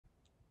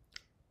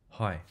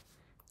Hi,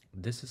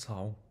 this is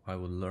how I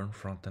will learn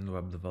front-end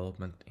web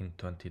development in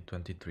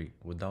 2023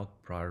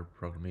 without prior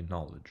programming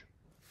knowledge.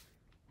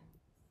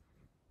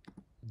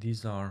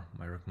 These are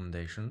my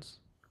recommendations,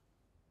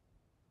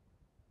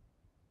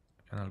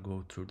 and I'll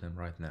go through them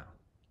right now.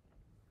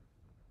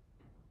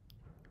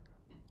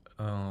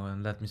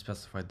 And let me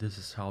specify, this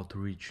is how to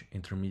reach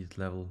intermediate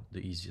level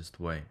the easiest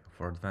way.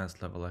 For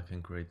advanced level, I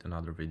can create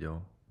another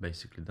video,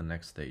 basically the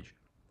next stage.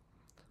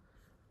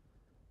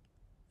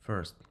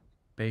 First,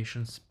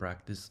 patience,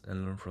 practice,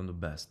 and learn from the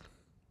best.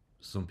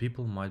 Some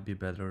people might be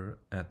better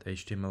at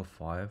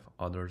HTML5,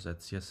 others at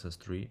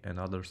CSS3, and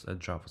others at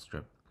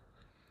JavaScript.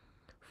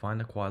 Find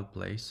a quiet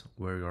place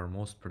where you are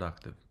most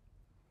productive.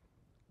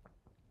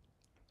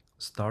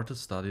 Start to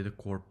study the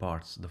core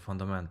parts, the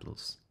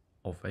fundamentals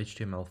of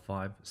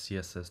HTML5,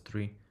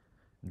 CSS3,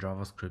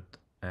 JavaScript,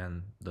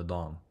 and the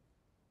DOM.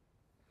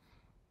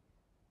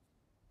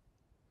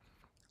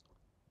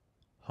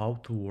 How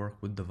to work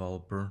with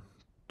Developer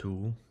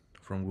tool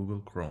from Google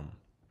Chrome.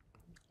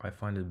 I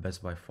find it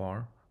best by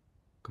far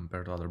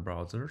compared to other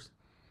browsers.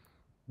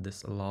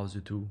 This allows you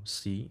to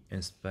see,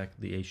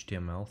 inspect the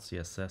HTML,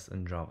 CSS,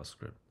 and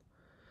JavaScript.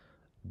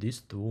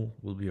 This tool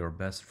will be your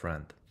best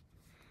friend.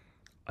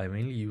 I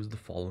mainly use the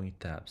following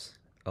tabs: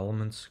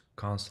 Elements,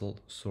 Console,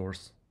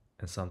 Source,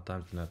 and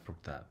sometimes the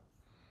Network tab.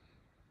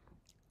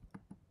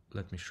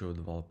 Let me show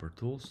developer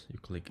tools. You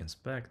click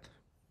Inspect.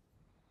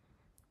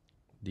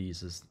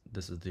 This is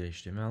the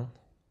HTML.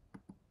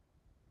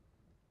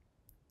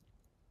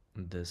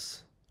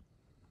 This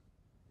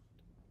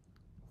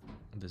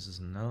is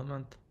an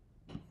element.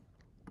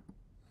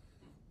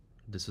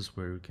 This is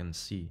where you can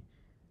see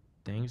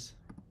things.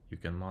 You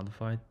can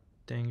modify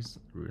things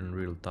in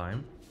real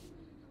time.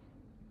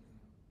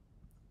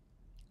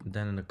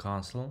 Then in the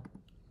console,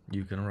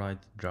 you can write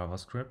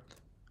JavaScript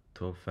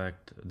to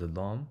affect the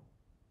DOM,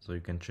 so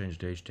you can change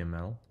the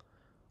HTML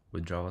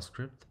with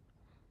JavaScript,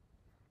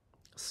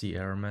 see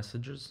error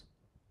messages,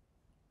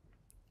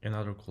 and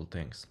other cool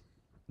things.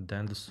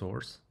 Then the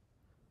source.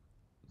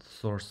 The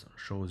source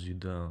shows you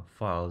the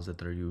files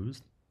that are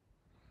used,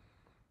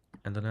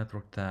 and the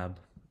network tab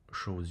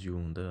shows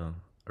you the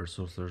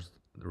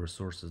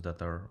resources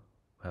that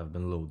have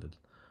been loaded,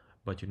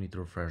 but you need to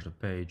refresh the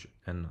page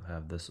and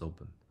have this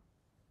open.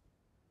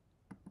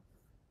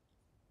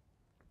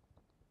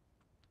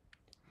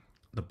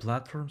 The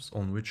platforms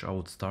on which I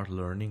would start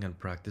learning and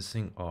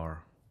practicing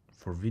are,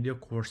 for video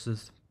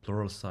courses,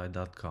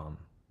 pluralsight.com,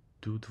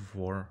 2 to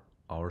 4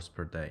 hours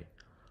per day.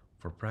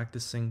 For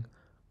practicing,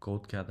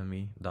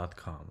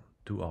 codecademy.com,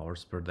 2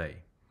 hours per day.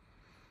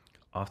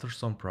 After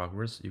some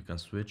progress, you can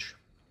switch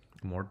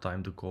more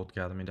time to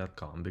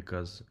codecademy.com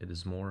because it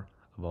is more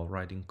about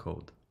writing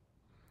code.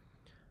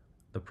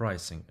 The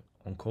pricing.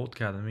 On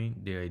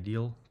Codecademy, the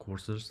ideal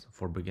courses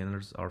for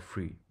beginners are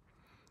free.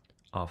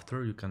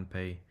 After, you can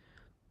pay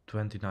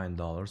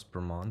 $29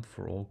 per month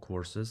for all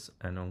courses,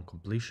 and on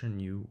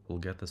completion you will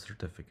get a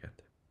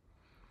certificate.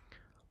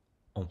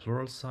 On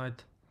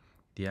Pluralsight,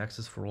 the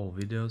access for all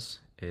videos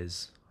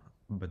is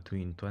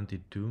between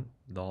 $22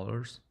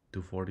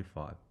 to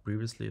 $45.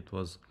 Previously it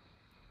was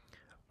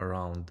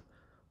around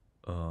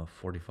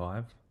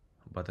 $45,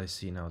 but I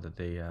see now that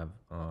they have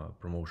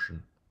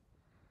promotion.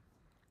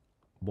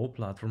 Both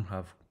platforms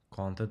have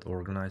content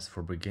organized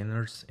for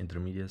beginners,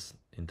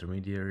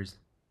 intermediaries,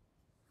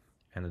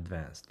 and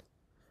advanced.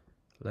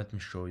 Let me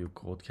show you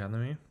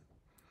Codecademy.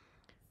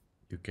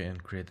 You can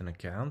create an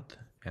account,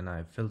 and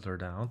I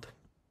filtered out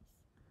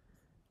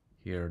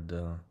here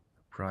the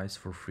price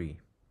for free.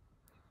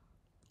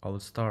 I will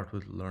start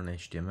with learn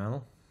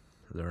HTML,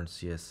 learn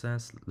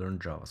CSS, learn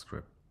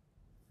JavaScript.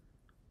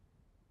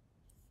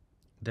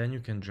 Then you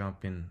can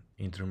jump in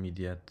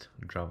intermediate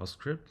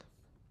JavaScript,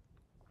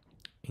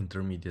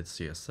 intermediate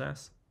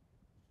CSS,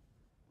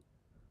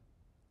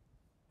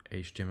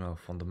 HTML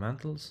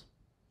fundamentals,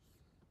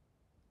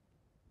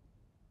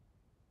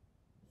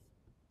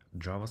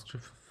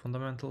 JavaScript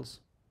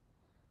fundamentals,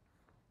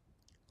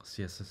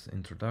 CSS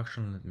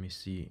introduction. Let me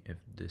see if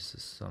this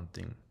is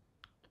something.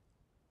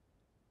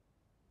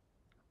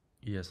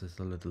 Yes, it's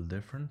a little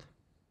different.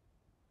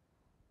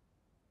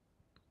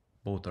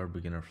 Both are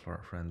beginner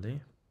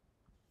friendly.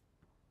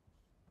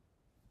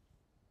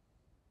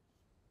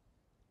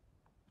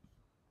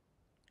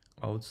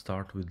 I would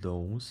start with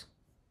those,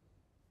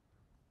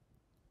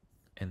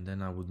 and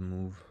then I would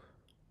move.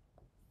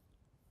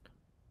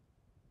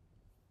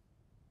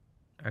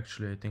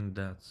 Actually, I think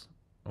that's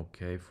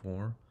okay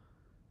for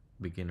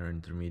beginner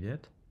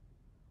intermediate.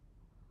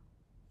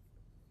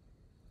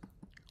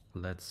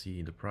 Let's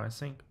see the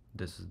pricing.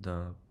 This is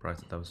the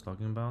price that I was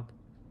talking about.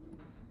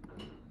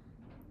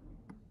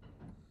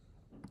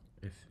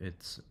 If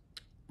it's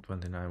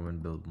 29 when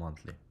billed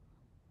monthly.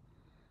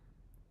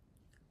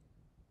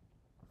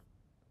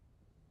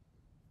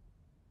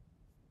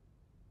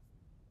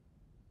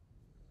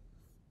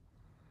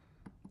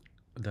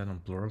 Then on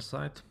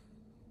Pluralsight,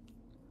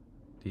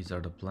 these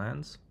are the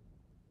plans,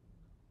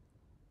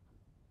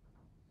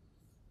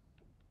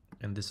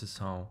 and this is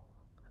how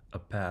a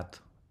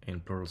path in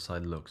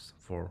Pluralsight looks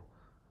for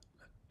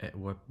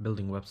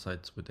building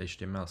websites with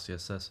HTML,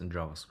 CSS, and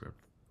JavaScript.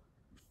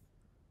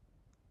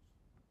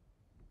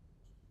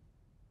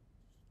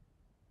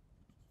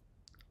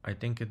 I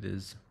think it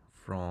is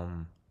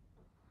from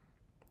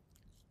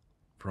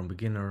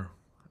beginner.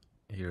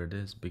 Here it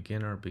is,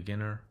 beginner,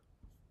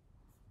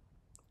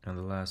 and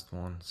the last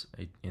one's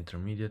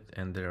intermediate,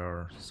 and there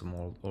are some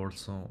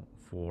also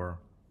for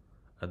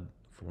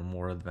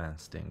more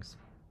advanced things.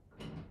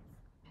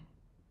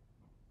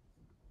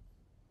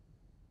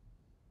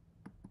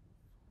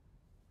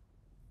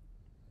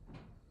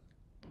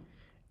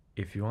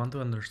 If you want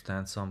to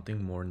understand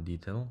something more in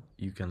detail,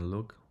 you can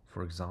look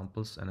for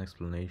examples and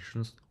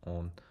explanations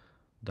on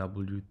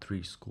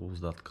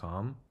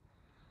w3schools.com,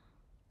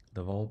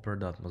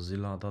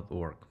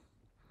 developer.mozilla.org.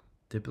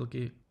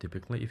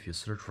 Typically, if you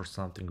search for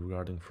something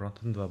regarding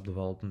front-end web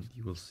development,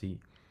 you will see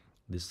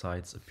these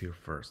sites appear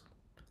first.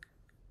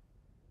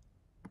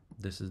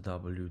 This is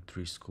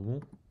W3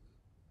 School,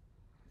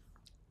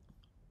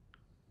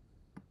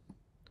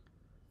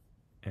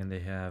 and they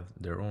have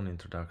their own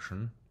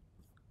introduction,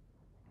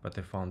 but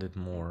I found it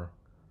more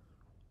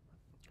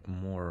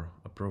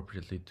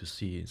appropriately to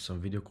see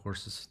some video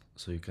courses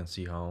so you can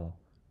see how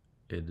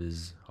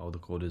the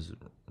code is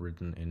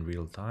written in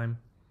real time,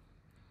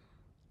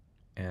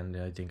 and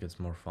I think it's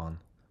more fun.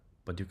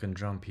 But you can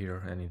jump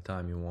here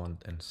anytime you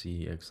want and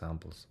see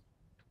examples.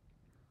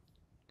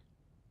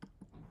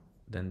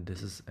 Then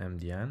this is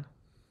MDN.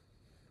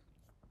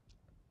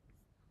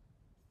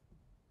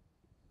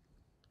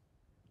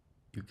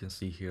 You can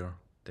see here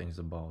things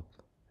about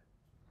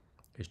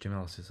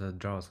HTML, CSS,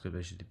 JavaScript,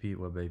 HTTP,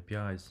 web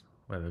APIs,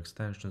 web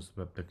extensions,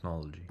 web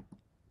technology.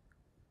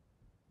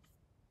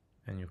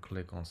 And you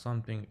click on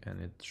something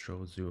and it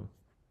shows you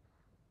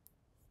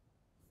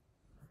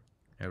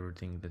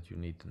everything that you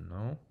need to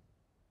know.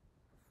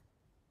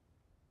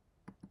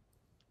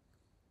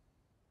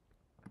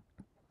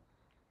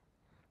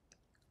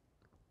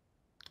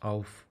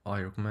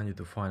 I recommend you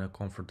to find a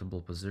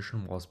comfortable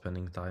position while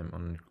spending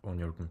time on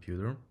your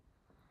computer.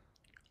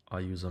 I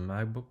use a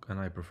MacBook and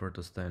I prefer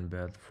to stay in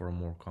bed for a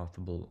more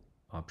comfortable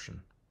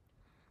option.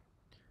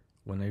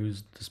 When I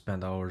used to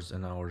spend hours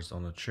and hours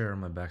on a chair,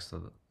 my back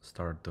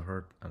started to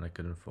hurt and I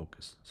couldn't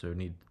focus. So you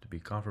need to be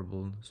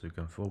comfortable so you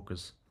can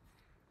focus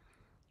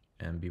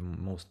and be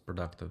most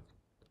productive.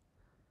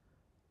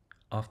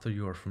 After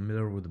you are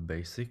familiar with the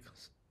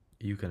basics,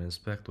 you can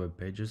inspect web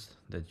pages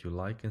that you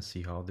like and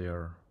see how they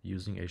are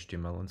using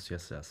HTML and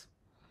CSS.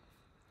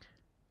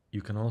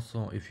 You can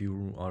also, if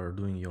you are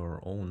doing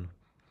your own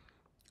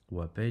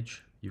web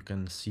page, you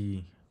can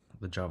see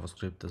the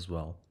JavaScript as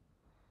well.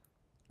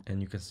 And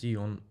you can see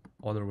on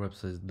other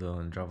websites the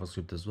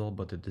JavaScript as well,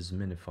 but it is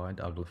minified,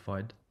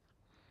 uglified,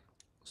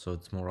 so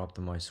it's more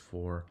optimized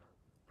for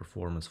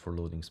performance, for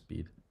loading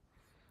speed.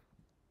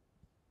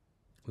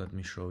 Let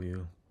me show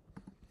you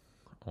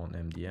on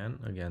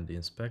MDN, again the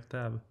inspect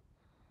tab.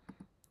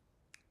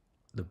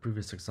 The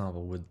previous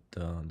example with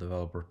the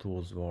developer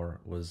tools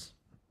was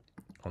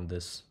on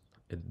this.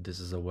 This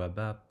is a web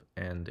app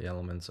and the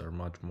elements are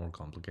much more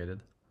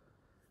complicated.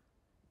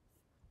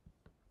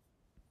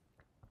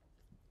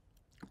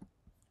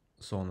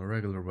 So on a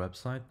regular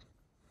website,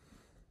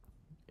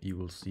 you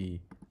will see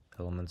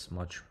elements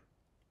much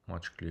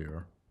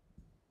clearer.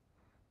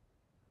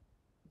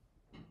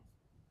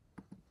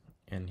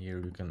 And here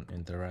you can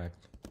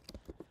interact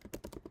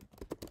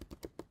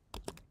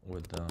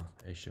with the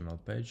HTML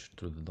page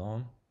through the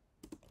DOM.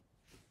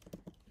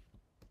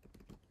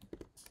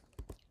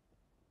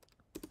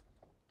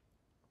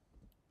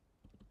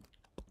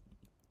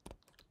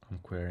 I'm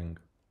querying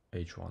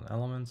h1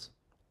 elements.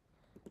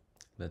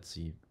 Let's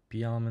see,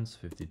 p elements,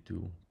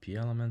 52 p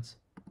elements.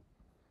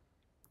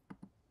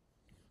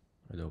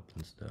 It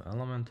opens the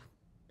element,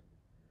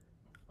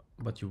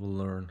 but you will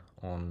learn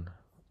on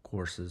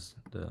courses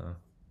the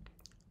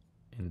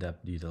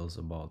in-depth details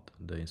about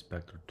the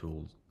inspector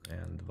tools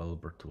and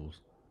developer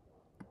tools.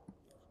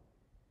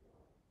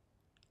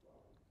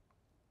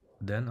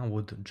 Then I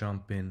would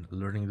jump in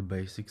learning the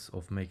basics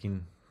of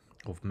making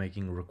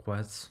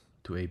requests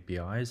to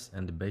APIs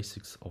and the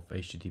basics of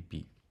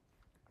HTTP.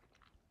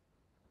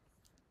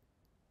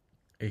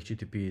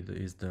 HTTP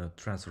is the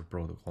transfer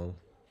protocol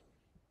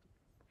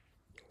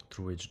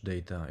through which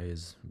data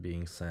is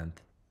being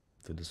sent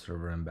to the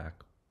server and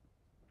back.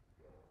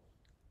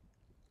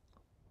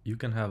 You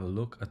can have a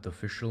look at the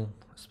official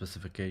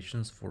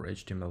specifications for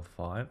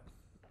HTML5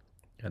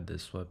 at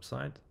this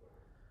website,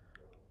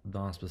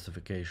 DOM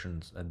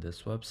specifications at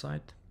this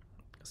website,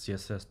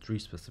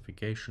 CSS3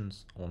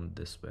 specifications on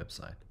this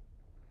website.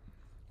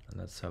 And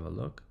let's have a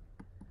look.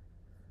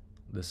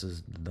 This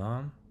is the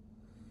DOM,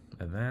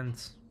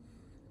 events,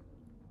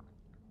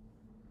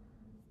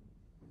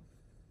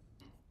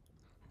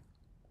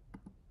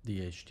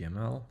 the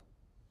HTML,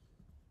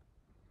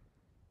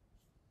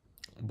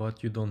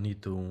 but you don't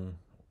need to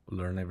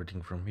learn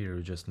everything from here.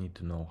 You just need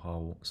to know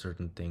how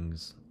certain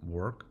things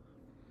work,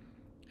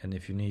 and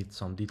if you need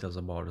some details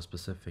about a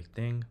specific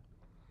thing,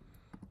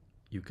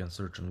 you can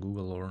search on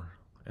Google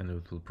and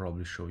it will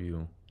probably show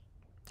you,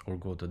 or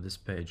go to this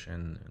page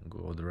and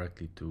go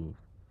directly to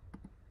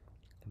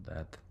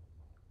that.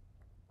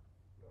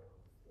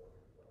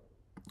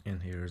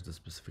 And here is the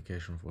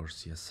specification for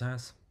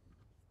CSS.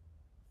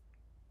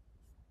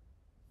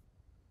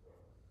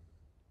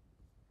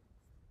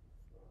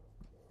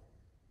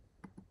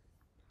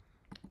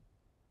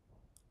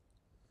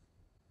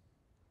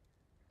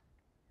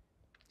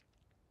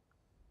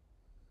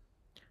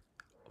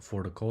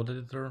 For the code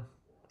editor,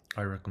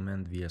 I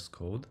recommend VS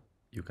Code.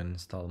 You can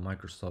install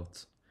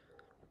Microsoft's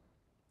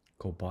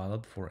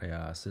Copilot for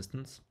AI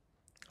assistants.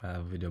 I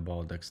have a video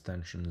about the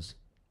extensions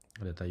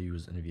that I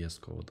use in VS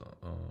Code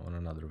on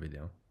another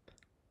video.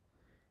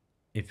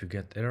 If you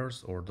get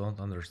errors or don't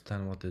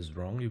understand what is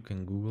wrong, you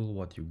can Google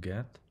what you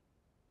get,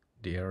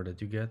 the error that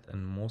you get,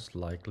 and most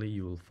likely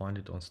you will find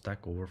it on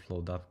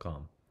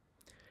stackoverflow.com.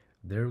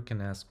 There you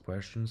can ask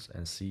questions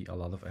and see a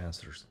lot of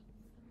answers.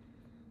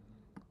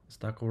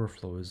 Stack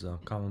Overflow is a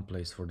common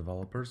place for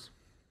developers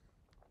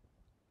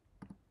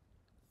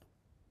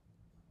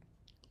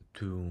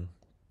to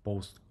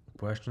post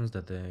questions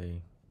that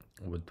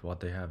with what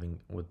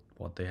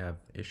they have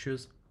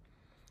issues,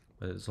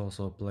 but it's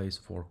also a place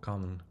for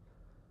common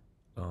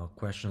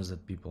questions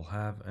that people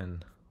have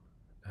and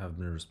have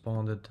been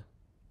responded.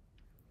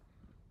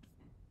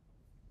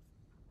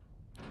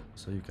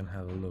 So you can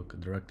have a look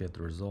directly at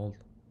the result,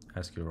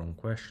 ask your own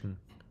question.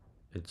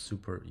 It's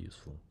super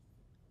useful.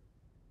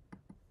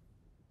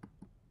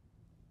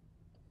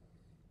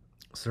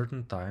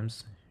 Certain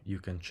times you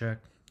can check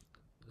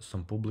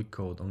some public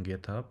code on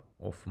GitHub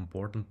of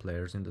important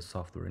players in the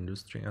software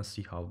industry and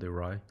see how they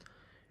write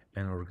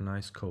and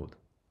organize code.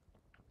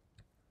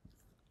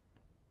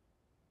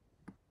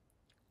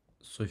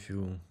 So if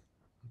you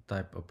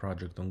type a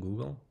project on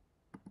Google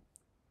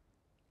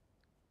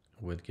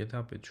with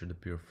GitHub, it should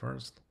appear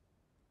first.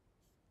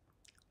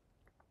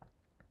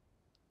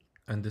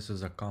 And this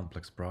is a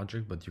complex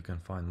project, but you can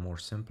find more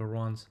simpler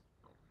ones,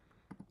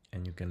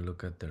 and you can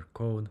look at their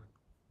code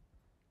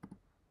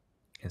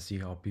and see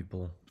how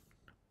people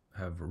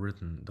have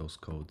written those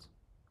codes.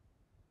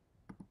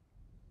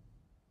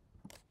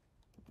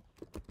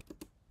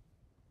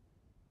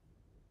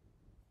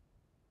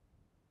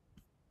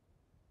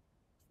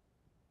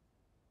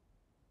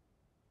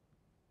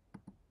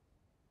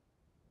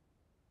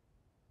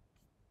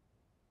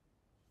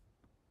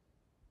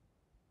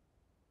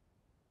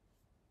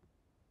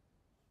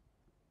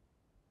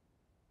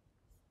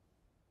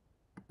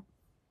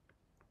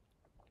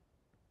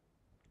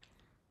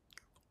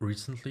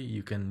 Recently,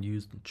 you can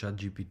use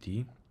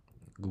ChatGPT,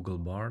 Google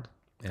Bard,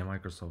 and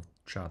Microsoft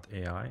Chat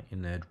AI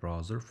in the Edge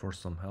browser for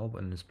some help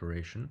and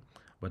inspiration,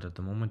 but at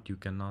the moment you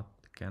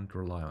can't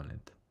rely on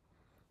it.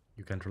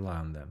 You can't rely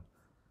on them.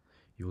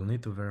 You will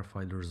need to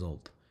verify the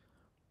result.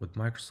 With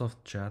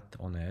Microsoft Chat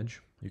on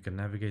Edge, you can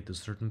navigate to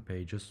certain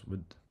pages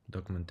with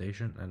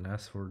documentation and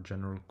ask for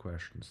general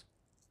questions.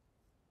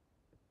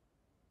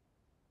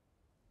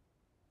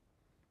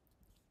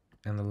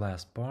 And the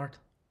last part,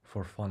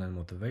 for fun and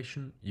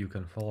motivation, you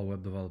can follow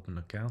web development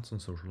accounts on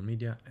social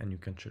media, and you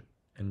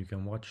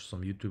can watch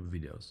some YouTube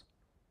videos.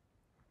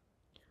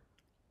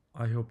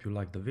 I hope you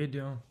liked the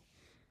video.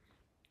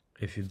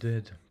 If you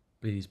did,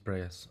 please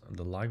press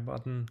the like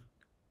button,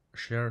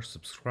 share,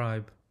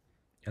 subscribe,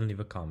 and leave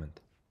a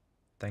comment.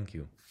 Thank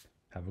you.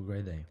 Have a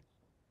great day.